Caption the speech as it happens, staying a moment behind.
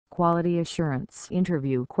Quality assurance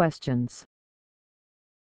interview questions.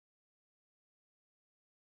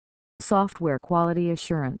 Software quality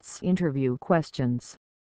assurance interview questions.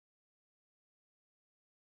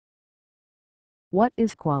 What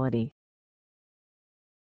is quality?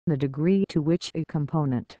 The degree to which a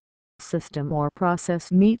component, system or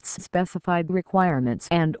process meets specified requirements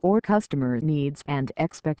and/or customer needs and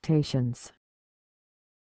expectations.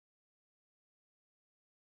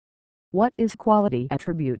 What is quality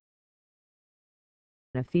attribute?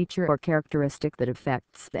 A feature or characteristic that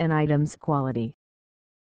affects an item's quality.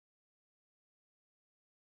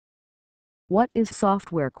 What is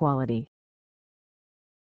software quality?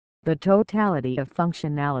 The totality of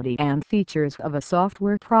functionality and features of a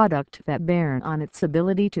software product that bear on its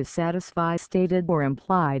ability to satisfy stated or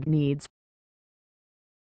implied needs.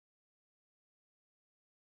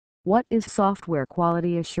 What is software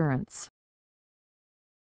quality assurance?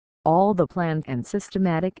 All the planned and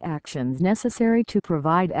systematic actions necessary to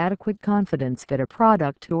provide adequate confidence that a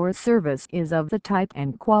product or service is of the type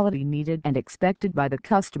and quality needed and expected by the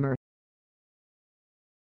customer.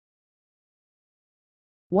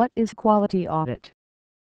 What is quality audit?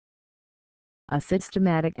 A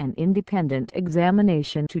systematic and independent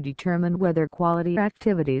examination to determine whether quality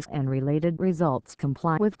activities and related results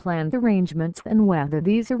comply with planned arrangements and whether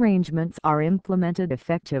these arrangements are implemented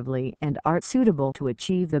effectively and are suitable to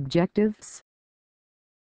achieve objectives.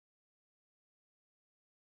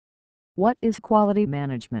 What is quality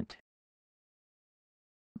management?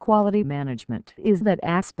 Quality management is that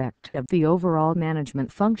aspect of the overall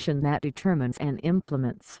management function that determines and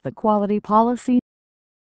implements the quality policy.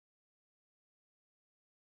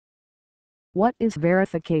 What is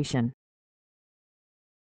verification?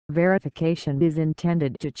 Verification is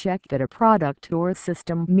intended to check that a product or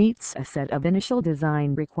system meets a set of initial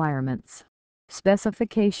design requirements,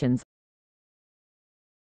 specifications.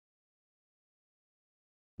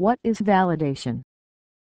 What is validation?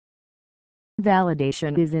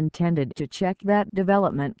 Validation is intended to check that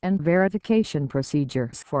development and verification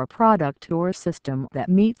procedures for a product or system that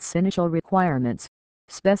meets initial requirements,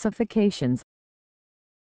 specifications.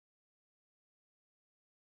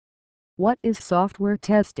 What is software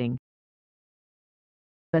testing?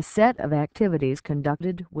 A set of activities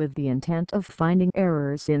conducted with the intent of finding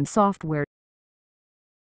errors in software.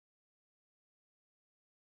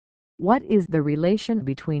 What is the relation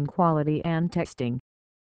between quality and testing?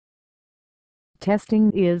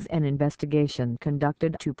 Testing is an investigation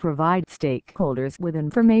conducted to provide stakeholders with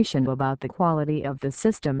information about the quality of the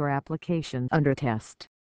system or application under test.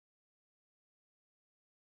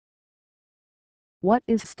 What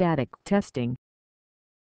is static testing?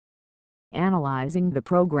 Analyzing the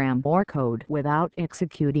program or code without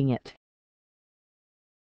executing it.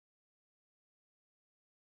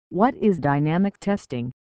 What is dynamic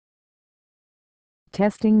testing?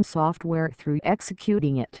 Testing software through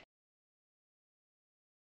executing it.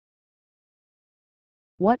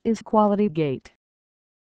 What is quality gate?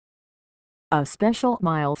 A special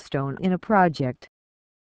milestone in a project.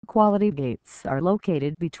 Quality gates are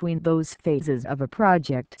located between those phases of a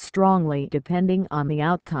project strongly depending on the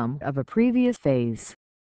outcome of a previous phase.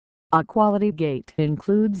 A quality gate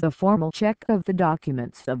includes a formal check of the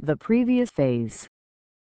documents of the previous phase.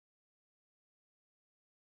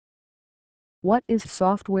 What is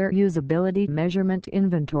software usability measurement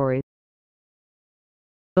inventory?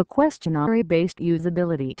 A questionnaire-based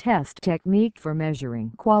usability test technique for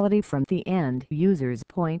measuring quality from the end user's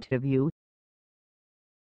point of view.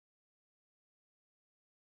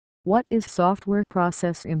 What is software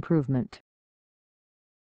process improvement?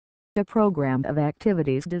 A program of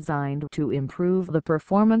activities designed to improve the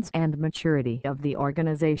performance and maturity of the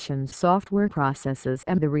organization's software processes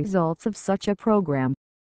and the results of such a program.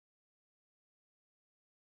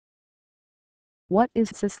 What is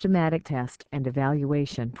systematic test and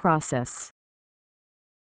evaluation process?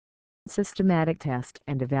 Systematic test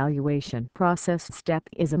and evaluation process step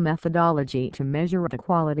is a methodology to measure the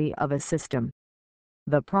quality of a system.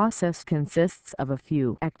 The process consists of a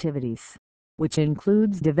few activities, which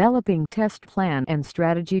includes developing test plan and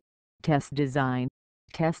strategy, test design,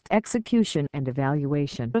 test execution and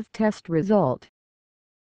evaluation of test result.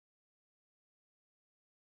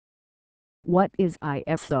 What is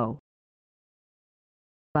ISO?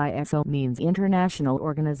 ISO means International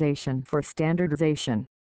Organization for Standardization.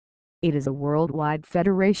 It is a worldwide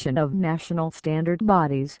federation of national standard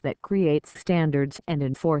bodies that creates standards and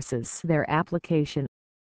enforces their application.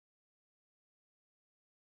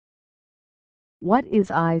 What is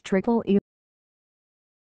IEEE?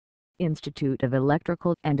 Institute of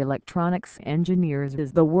Electrical and Electronics Engineers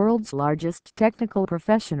is the world's largest technical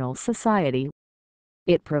professional society.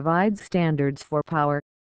 It provides standards for power,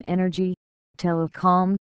 energy,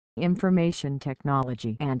 telecom, information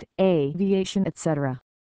technology and aviation, etc.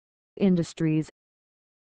 industries.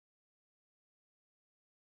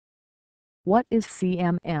 What is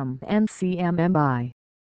CMM and CMMI?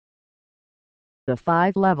 The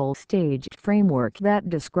five-level staged framework that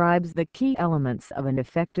describes the key elements of an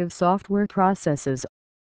effective software processes.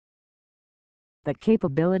 The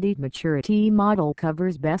Capability Maturity Model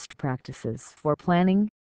covers best practices for planning,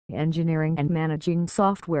 engineering and managing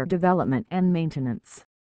software development and maintenance.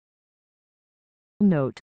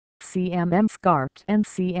 Note: CMM SCART and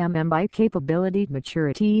CMMI Capability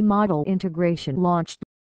Maturity Model integration launched.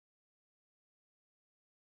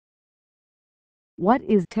 What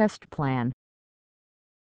is test plan?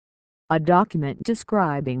 A document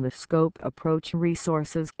describing the scope, approach,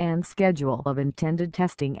 resources, and schedule of intended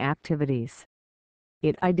testing activities.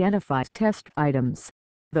 It identifies test items,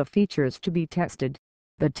 the features to be tested,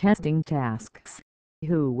 the testing tasks,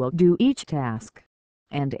 who will do each task,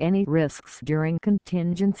 and any risks during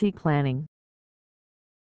contingency planning.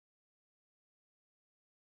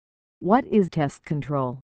 What is test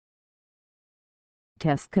control?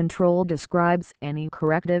 Test control describes any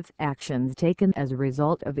corrective actions taken as a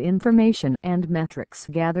result of information and metrics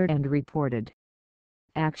gathered and reported.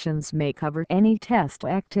 Actions may cover any test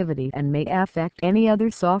activity and may affect any other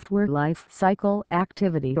software life cycle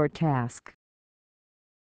activity or task.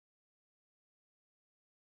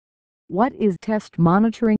 What is test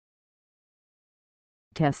monitoring?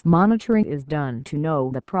 Test monitoring is done to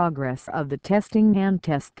know the progress of the testing and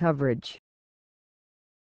test coverage.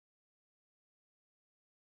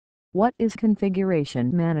 What is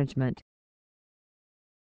configuration management?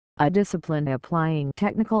 A discipline applying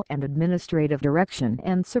technical and administrative direction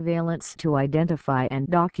and surveillance to identify and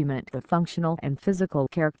document the functional and physical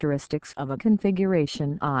characteristics of a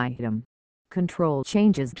configuration item, control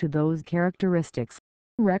changes to those characteristics,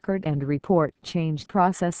 record and report change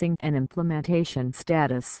processing and implementation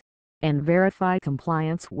status, and verify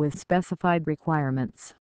compliance with specified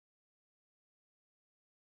requirements.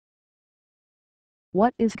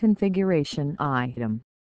 What is configuration item?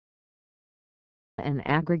 An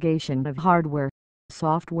aggregation of hardware,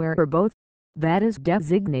 software or both, that is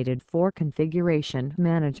designated for configuration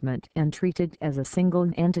management and treated as a single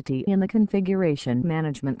entity in the configuration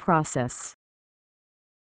management process.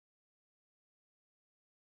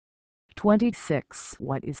 26.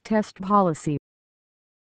 What is test policy?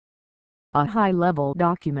 A high-level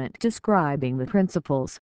document describing the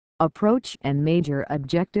principles, approach and major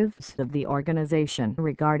objectives of the organization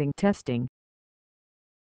regarding testing.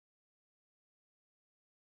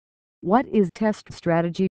 What is test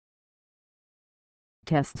strategy?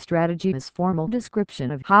 Test strategy is formal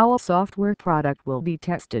description of how a software product will be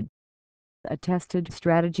tested. A tested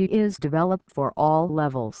strategy is developed for all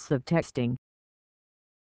levels of testing.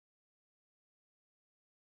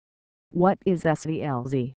 What is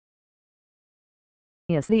SDLC?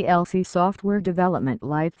 SDLC software development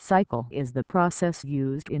life cycle is the process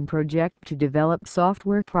used in project to develop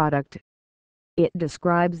software product. It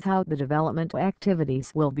describes how the development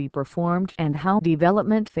activities will be performed and how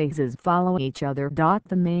development phases follow each other.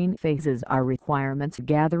 The main phases are requirements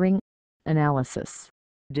gathering, analysis,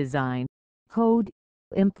 design, code,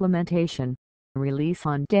 implementation, release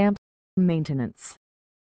on time, maintenance.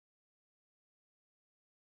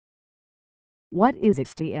 What is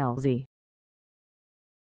SDLC?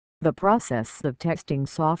 The process of testing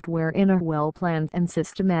software in a well-planned and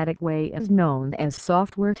systematic way is known as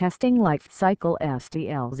Software Testing Life Cycle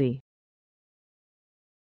 (SDLC).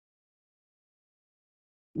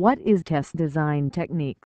 What is test design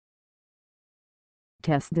technique?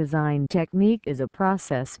 Test design technique is a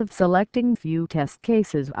process of selecting few test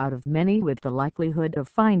cases out of many with the likelihood of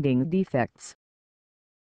finding defects.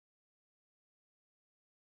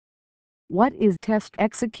 What is test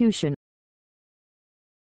execution?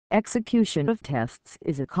 Execution of tests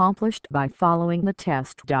is accomplished by following the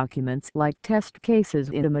test documents like test cases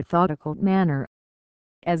in a methodical manner.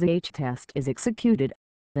 As each test is executed,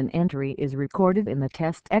 an entry is recorded in the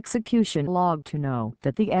test execution log to know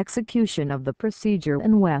that the execution of the procedure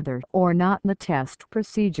and whether or not the test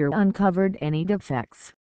procedure uncovered any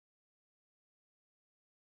defects.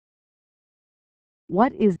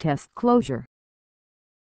 What is test closure?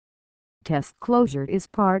 Test closure is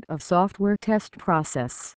part of software test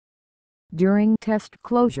process. During test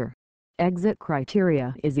closure, exit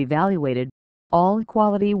criteria is evaluated, all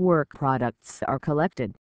quality work products are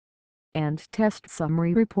collected, and test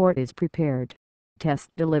summary report is prepared. Test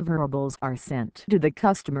deliverables are sent to the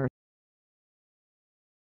customer.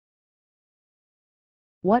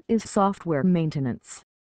 What is software maintenance?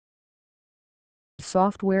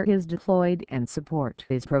 Software is deployed and support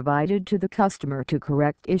is provided to the customer to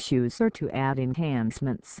correct issues or to add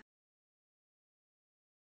enhancements.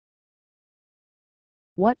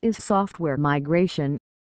 What is software migration?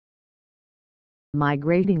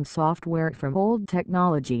 Migrating software from old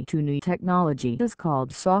technology to new technology is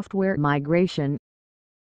called software migration.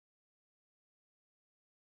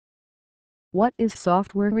 What is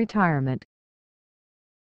software retirement?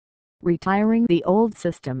 Retiring the old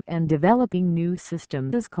system and developing new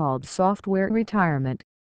systems is called software retirement.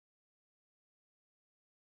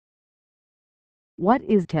 What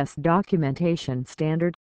is test documentation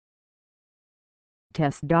standard?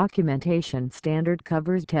 Test documentation standard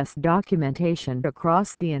covers test documentation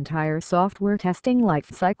across the entire software testing life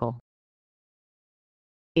cycle.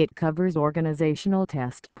 It covers organizational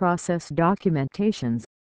test process documentations,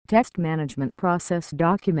 test management process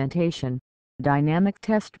documentation, dynamic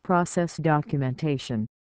test process documentation.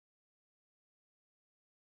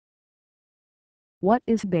 What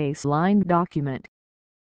is baseline document?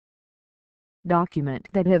 Document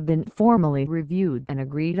that have been formally reviewed and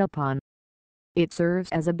agreed upon. It serves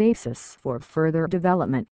as a basis for further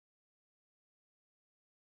development.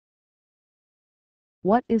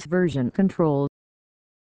 What is version control?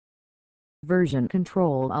 Version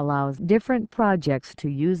control allows different projects to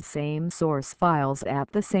use same source files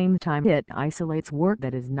at the same time. It isolates work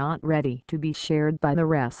that is not ready to be shared by the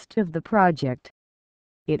rest of the project.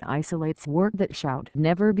 It isolates work that should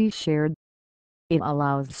never be shared. It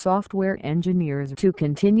allows software engineers to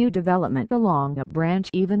continue development along a branch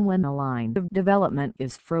even when a line of development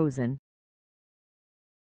is frozen.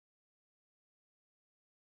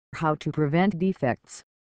 How to prevent defects?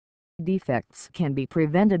 Defects can be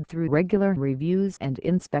prevented through regular reviews and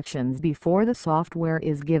inspections before the software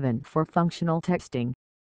is given for functional testing.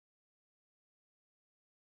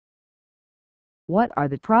 What are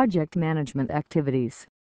the project management activities?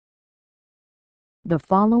 The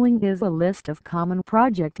following is a list of common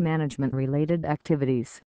project management related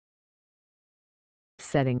activities.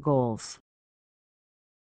 Setting goals.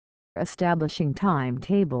 Establishing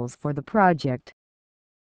timetables for the project.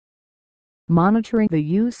 Monitoring the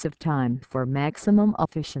use of time for maximum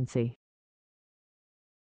efficiency.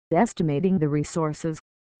 Estimating the resources,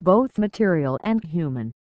 both material and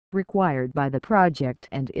human, required by the project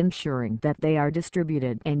and ensuring that they are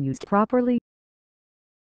distributed and used properly.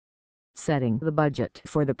 Setting the budget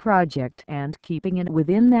for the project and keeping it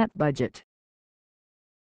within that budget.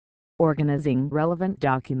 Organizing relevant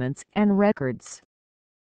documents and records.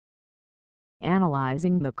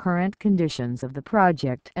 Analyzing the current conditions of the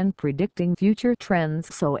project and predicting future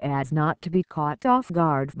trends so as not to be caught off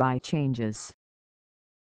guard by changes.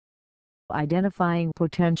 Identifying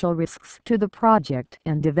potential risks to the project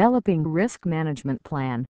and developing risk management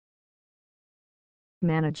plan.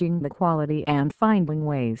 Managing the quality and finding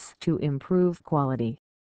ways to improve quality.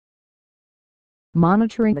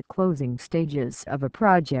 Monitoring the closing stages of a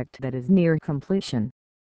project that is near completion.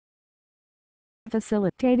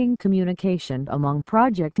 Facilitating communication among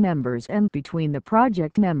project members and between the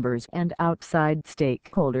project members and outside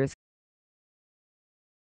stakeholders.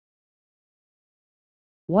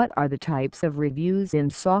 What are the types of reviews in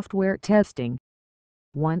software testing?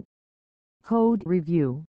 1. Code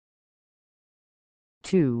review.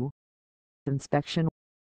 2. Inspection.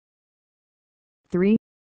 3.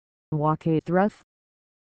 Walkthrough.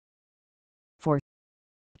 4.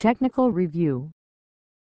 Technical review.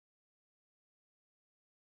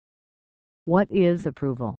 What is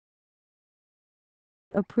approval?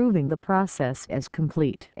 Approving the process as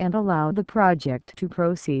complete and allow the project to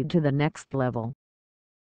proceed to the next level.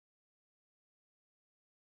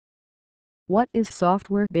 What is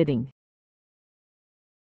software bidding?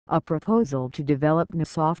 A proposal to develop new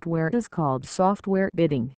software is called software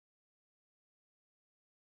bidding.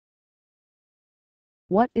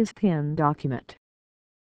 What is PIN document?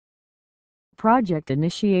 Project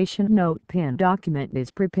Initiation Note PIN document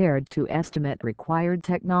is prepared to estimate required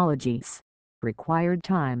technologies, required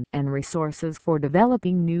time and resources for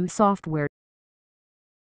developing new software.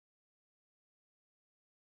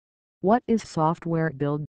 What is software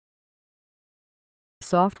build?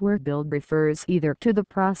 Software build refers either to the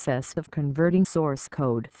process of converting source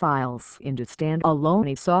code files into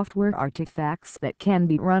stand-alone software artifacts that can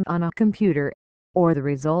be run on a computer, or the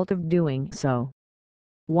result of doing so.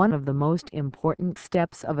 One of the most important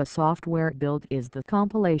steps of a software build is the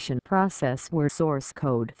compilation process where source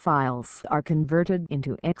code files are converted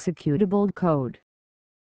into executable code.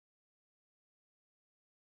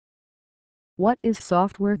 What is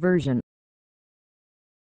software version?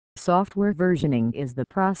 Software versioning is the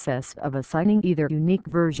process of assigning either unique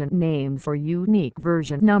version names or unique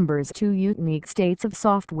version numbers to unique states of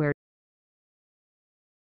software.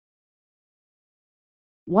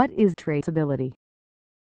 What is traceability?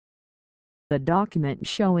 The document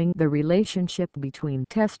showing the relationship between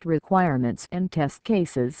test requirements and test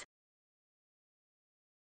cases.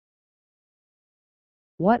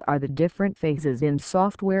 What are the different phases in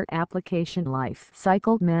software application life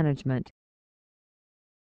cycle management?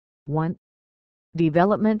 1.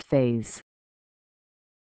 Development phase.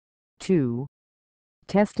 2.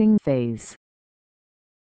 Testing phase.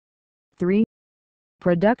 3.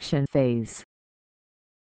 Production phase.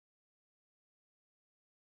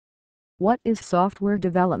 What is software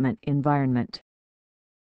development environment?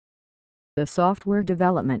 The software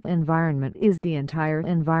development environment is the entire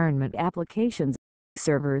environment, applications,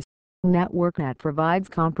 servers, network that provides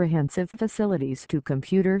comprehensive facilities to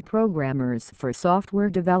computer programmers for software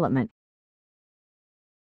development.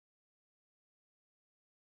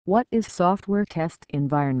 What is software test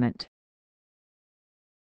environment?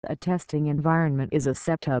 A testing environment is a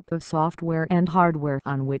setup of software and hardware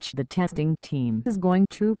on which the testing team is going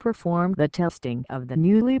to perform the testing of the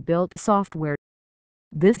newly built software.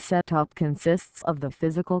 This setup consists of the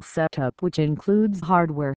physical setup, which includes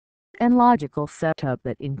hardware, and logical setup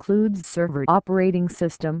that includes server operating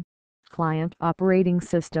system, client operating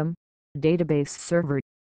system, database server,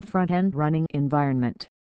 front-end running environment,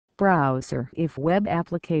 browser if web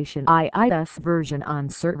application, IIS version on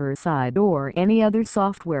server side, or any other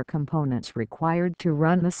software components required to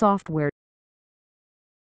run the software.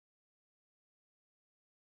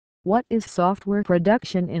 What is software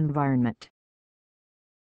production environment?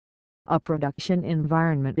 A production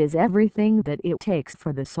environment is everything that it takes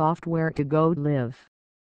for the software to go live.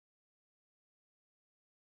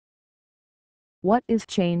 What is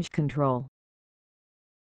change control?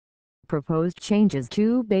 Proposed changes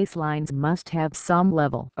to baselines must have some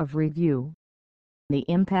level of review. The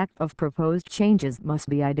impact of proposed changes must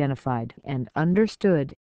be identified and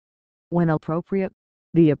understood. When appropriate,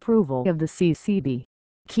 the approval of the CCB,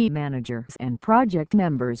 key managers and project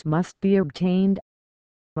members must be obtained.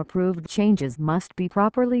 Approved changes must be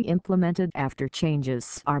properly implemented. After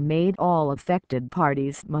changes are made, all affected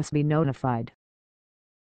parties must be notified.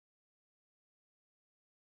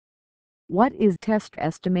 What is test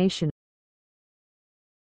estimation?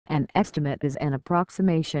 An estimate is an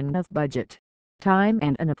approximation of budget, time,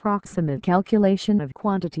 and an approximate calculation of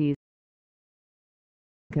quantities.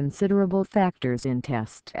 Considerable factors in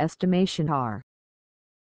test estimation are: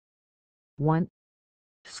 1.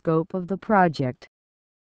 Scope of the project.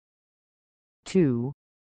 2.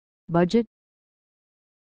 Budget.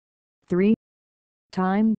 3.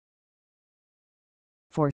 Time.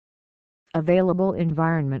 4. Available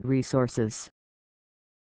environment resources.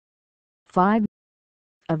 5.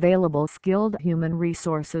 Available skilled human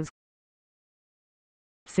resources.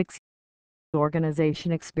 6.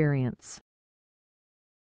 Organization experience.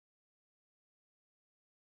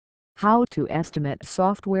 How to estimate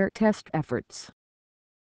software test efforts.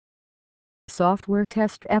 Software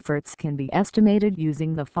test efforts can be estimated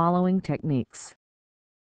using the following techniques.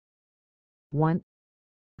 1.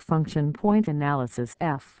 Function point analysis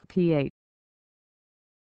 (FPA).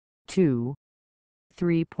 2.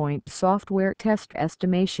 3-point software test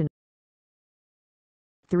estimation.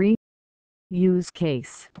 3. Use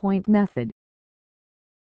case point method.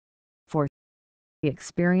 4.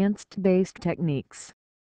 Experience-based techniques.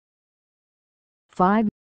 5.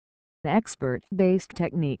 Expert-based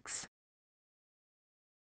techniques.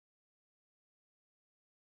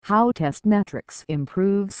 How test metrics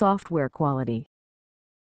improve software quality.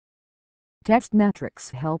 Test metrics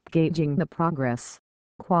help gauging the progress,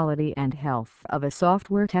 quality, and health of a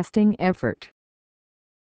software testing effort.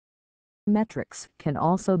 Metrics can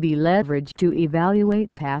also be leveraged to evaluate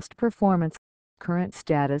past performance, current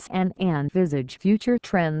status, and envisage future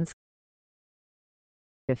trends.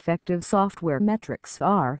 Effective software metrics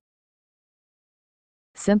are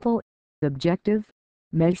simple, objective,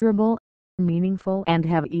 measurable, meaningful, and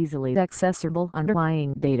have easily accessible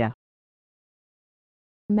underlying data.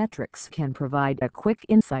 Metrics can provide a quick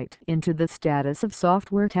insight into the status of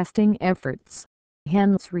software testing efforts,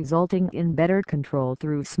 hence resulting in better control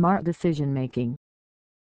through smart decision-making.